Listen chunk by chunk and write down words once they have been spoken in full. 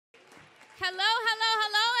Hello, hello,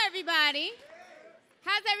 hello, everybody.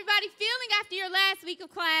 How's everybody feeling after your last week of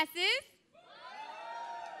classes?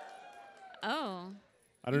 Oh.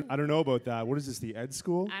 I don't know about that. What is this, the ed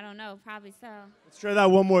school? I don't know, probably so. Let's try that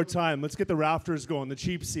one more time. Let's get the rafters going, the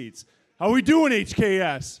cheap seats. How we doing,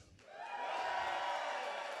 HKS?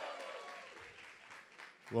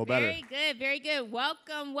 A little better. Very good, very good.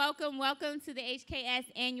 Welcome, welcome, welcome to the HKS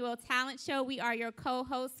Annual Talent Show. We are your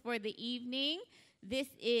co-hosts for the evening. This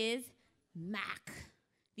is Mac,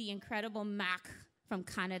 the incredible Mac from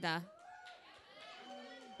Canada.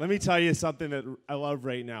 Let me tell you something that I love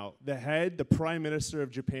right now. The Prime Minister of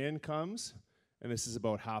Japan comes, and this is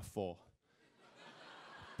about half full.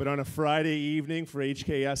 But on a Friday evening for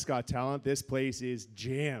HKS Got Talent, this place is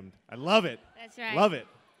jammed. I love it. That's right. Love it.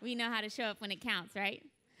 We know how to show up when it counts, right?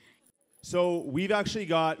 So we've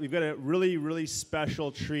got a really, really special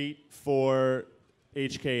treat for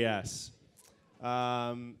HKS.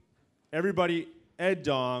 Everybody, Ed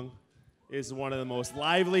Dong is one of the most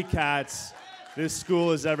lively cats this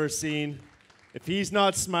school has ever seen. If he's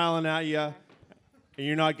not smiling at you and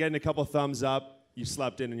you're not getting a couple thumbs up, you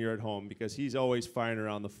slept in and you're at home, because he's always firing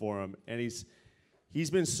around the forum. And he's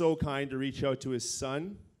been so kind to reach out to his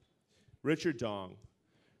son, Richard Dong.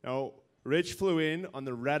 Now, Rich flew in on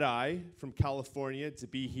the red eye from California to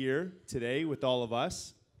be here today with all of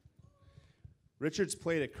us. Richard's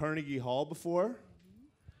played at Carnegie Hall before.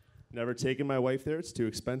 Never taken my wife there, it's too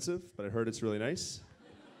expensive, but I heard it's really nice.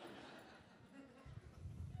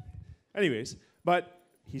 Anyways, but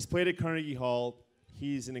he's played at Carnegie Hall.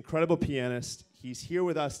 He's an incredible pianist. He's here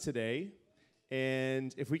with us today.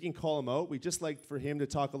 And if we can call him out, we'd just like for him to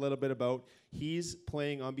talk a little bit about, he's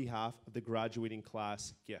playing on behalf of the graduating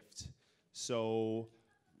class gift. So,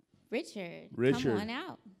 Richard. Richard. Come on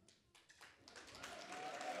out.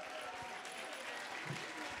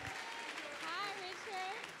 Hi,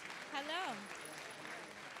 Richard. Hello.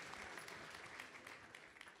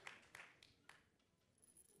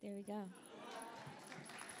 There we go.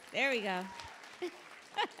 There we go.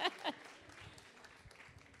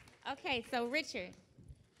 Okay, so Richard.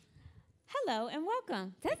 Hello and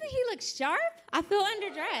welcome. Doesn't he look sharp? I feel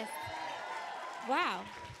underdressed. Wow.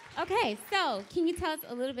 Okay, so can you tell us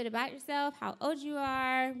a little bit about yourself, how old you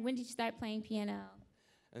are, when did you start playing piano?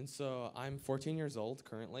 And so I'm 14 years old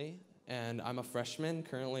currently, and I'm a freshman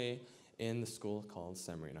currently in the school called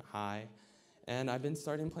San Marino High. And I've been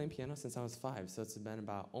starting playing piano since I was 5, so it's been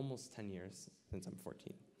about almost 10 years since I'm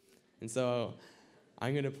 14. And so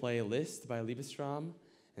I'm going to play Liszt by Liebestraum,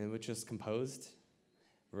 and which was composed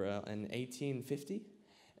in 1850.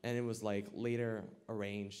 And it was like later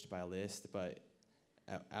arranged by Liszt, but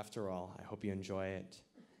after all, I hope you enjoy it.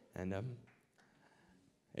 And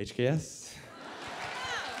HKS.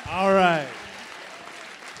 All right.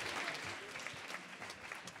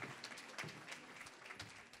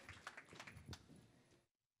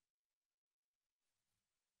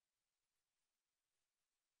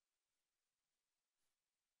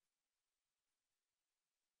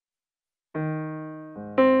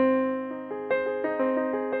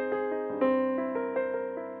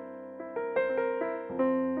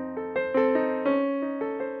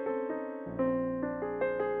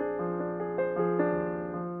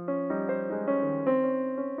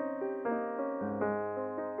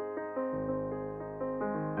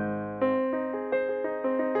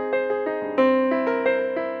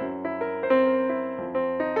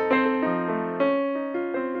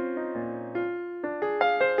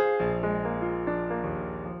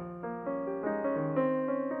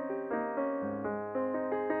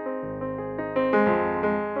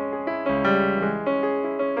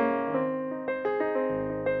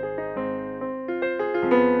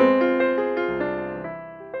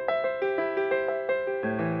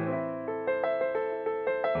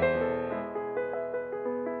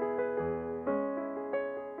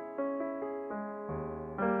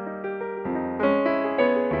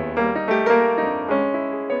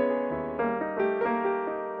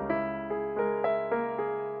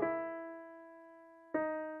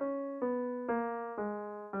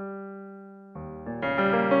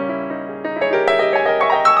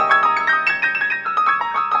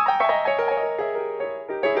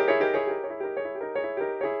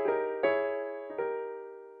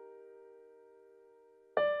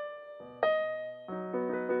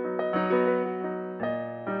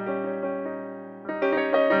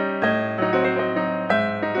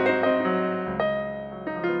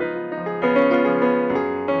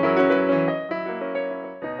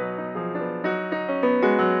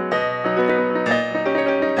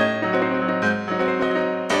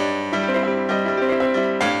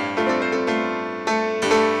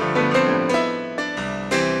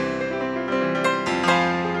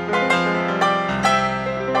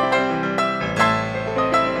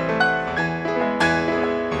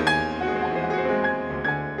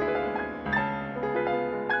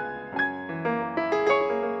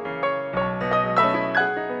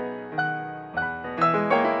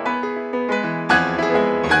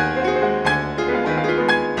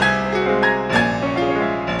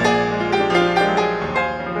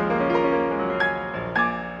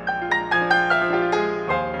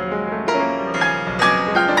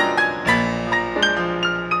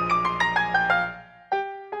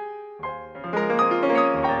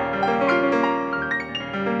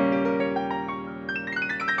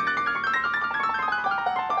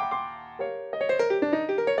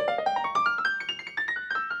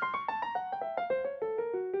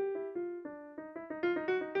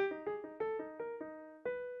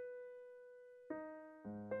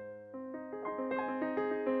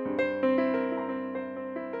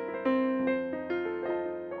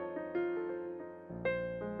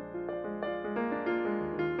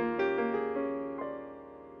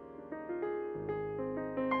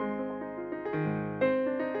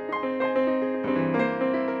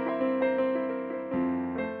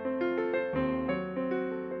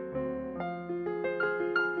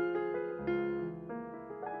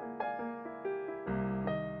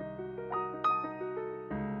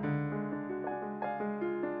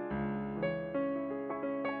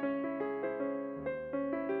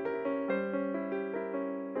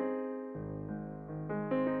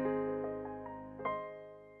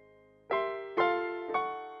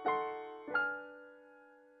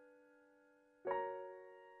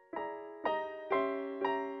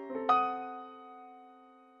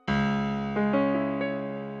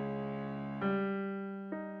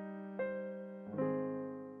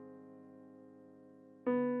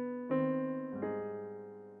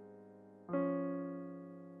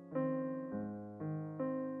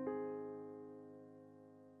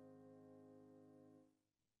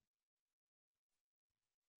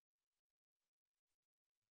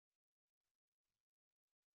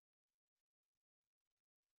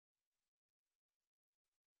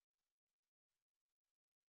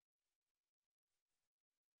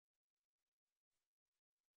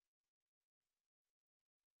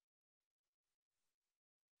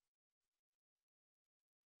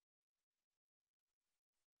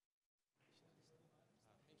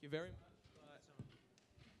 you very much.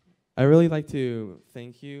 I really like to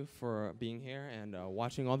thank you for being here and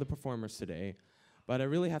watching all the performers today. But I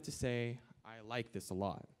really have to say, I like this a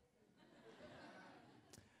lot.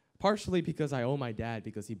 Partially because I owe my dad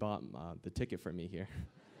because he bought the ticket for me here.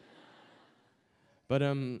 But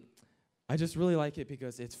I just really like it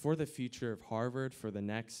because it's for the future of Harvard, for the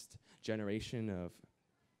next generation of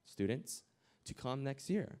students to come next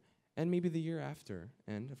year, and maybe the year after,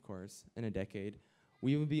 and of course, in a decade,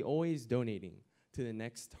 we will be always donating to the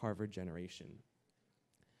next Harvard generation.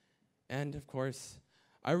 And of course,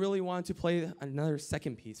 I really want to play another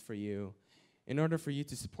second piece for you in order for you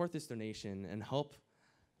to support this donation and help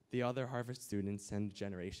the other Harvard students and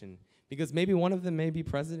generation, because maybe one of them may be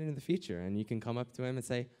president in the future, and you can come up to him and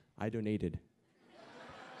say, I donated.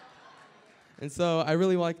 And so I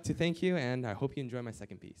really like to thank you, and I hope you enjoy my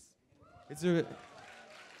second piece. It's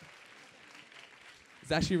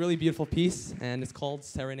actually a really beautiful piece, and it's called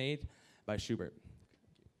Serenade by Schubert.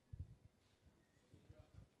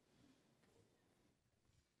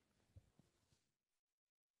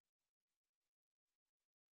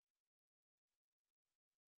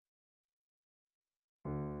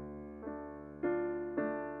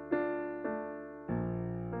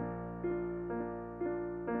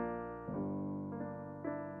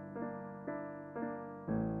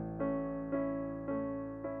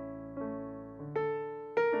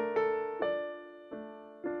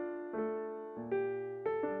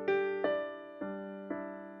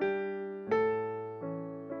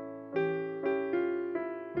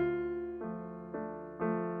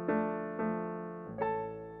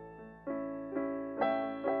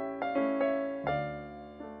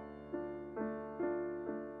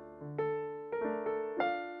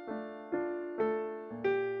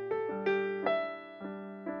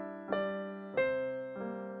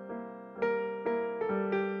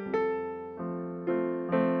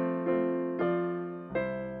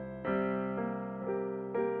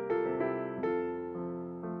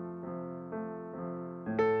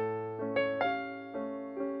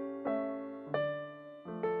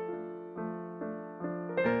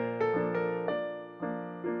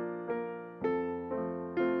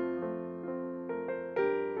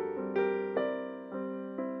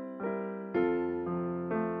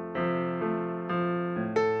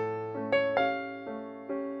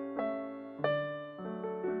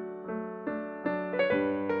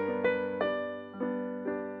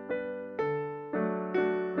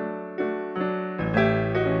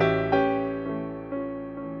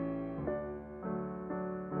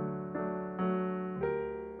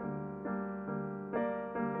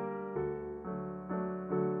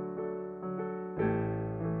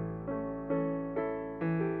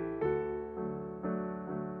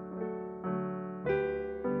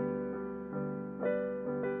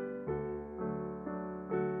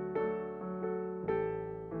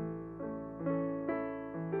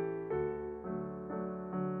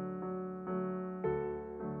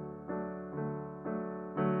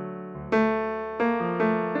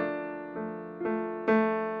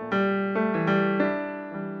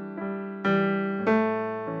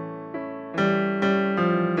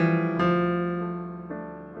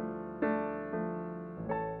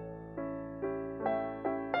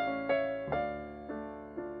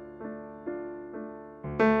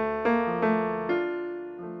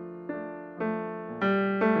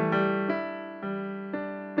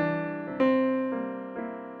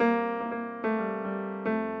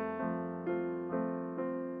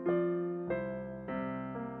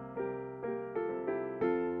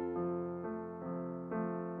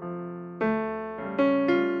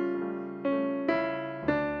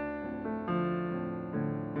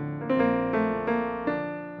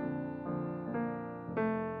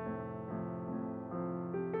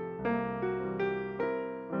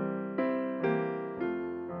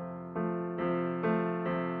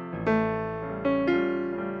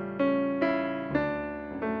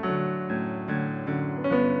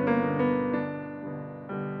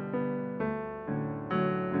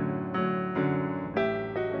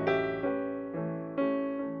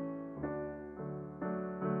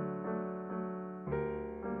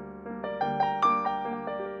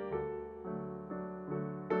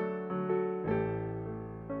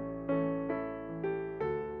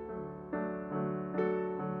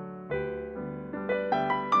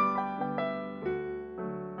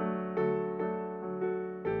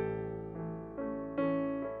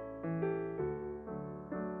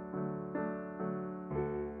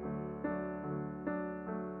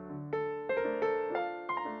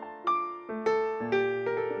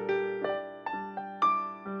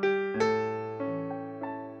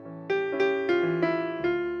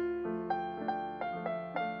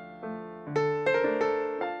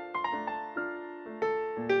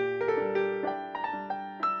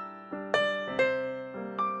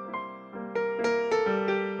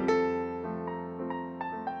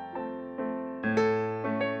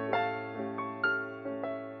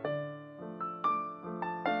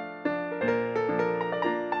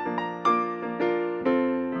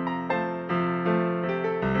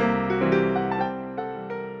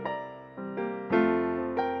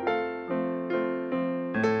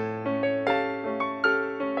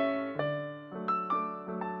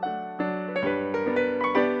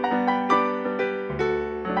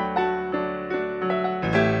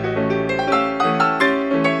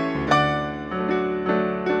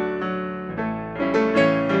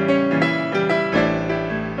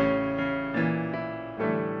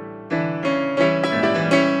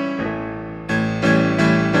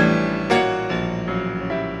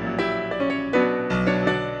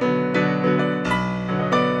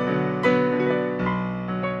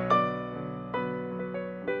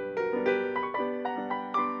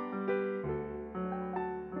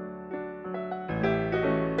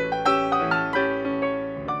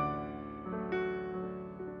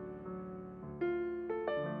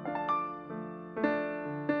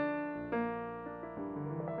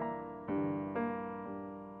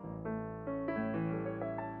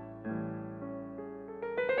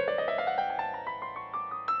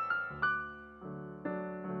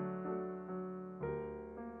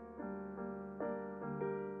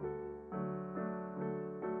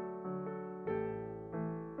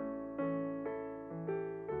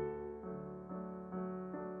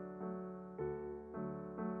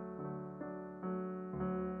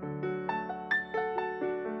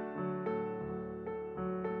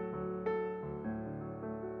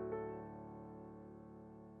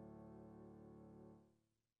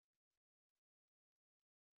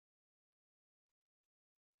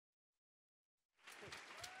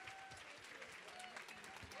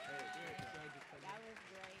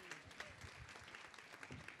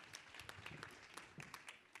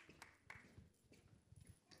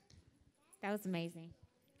 That was amazing.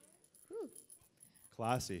 Whew.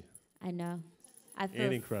 Classy. I know. I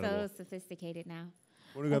feel incredible. so sophisticated now.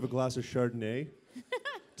 Want to have a glass of Chardonnay?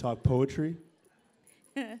 Talk poetry?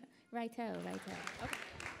 Righto. Okay.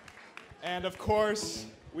 And of course,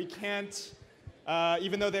 we can't,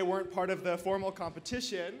 even though they weren't part of the formal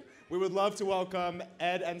competition, we would love to welcome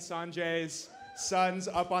Ed and Sanjay's sons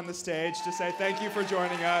up on the stage to say thank you for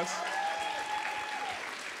joining us.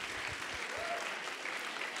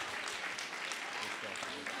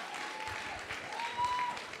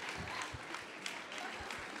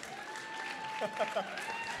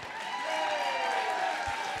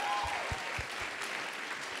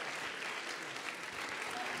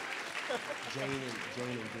 Jane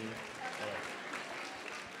and Dean.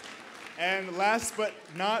 And last but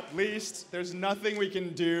not least, there's nothing we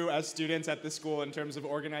can do as students at this school in terms of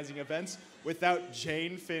organizing events without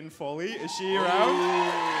Jane Finn Foley. Is she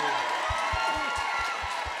around?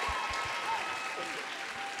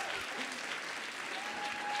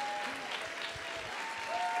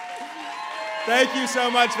 Thank you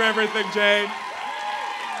so much for everything, Jane.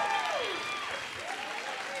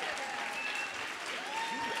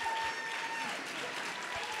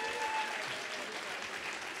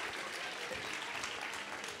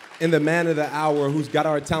 And the man of the hour who's got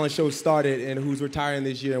our talent show started and who's retiring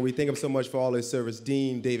this year, and we thank him so much for all his service,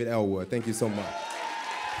 Dean David Elwood. Thank you so much.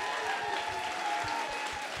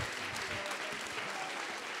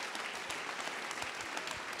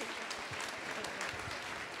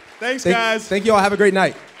 Thanks, guys. Thank you all. Have a great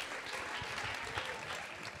night.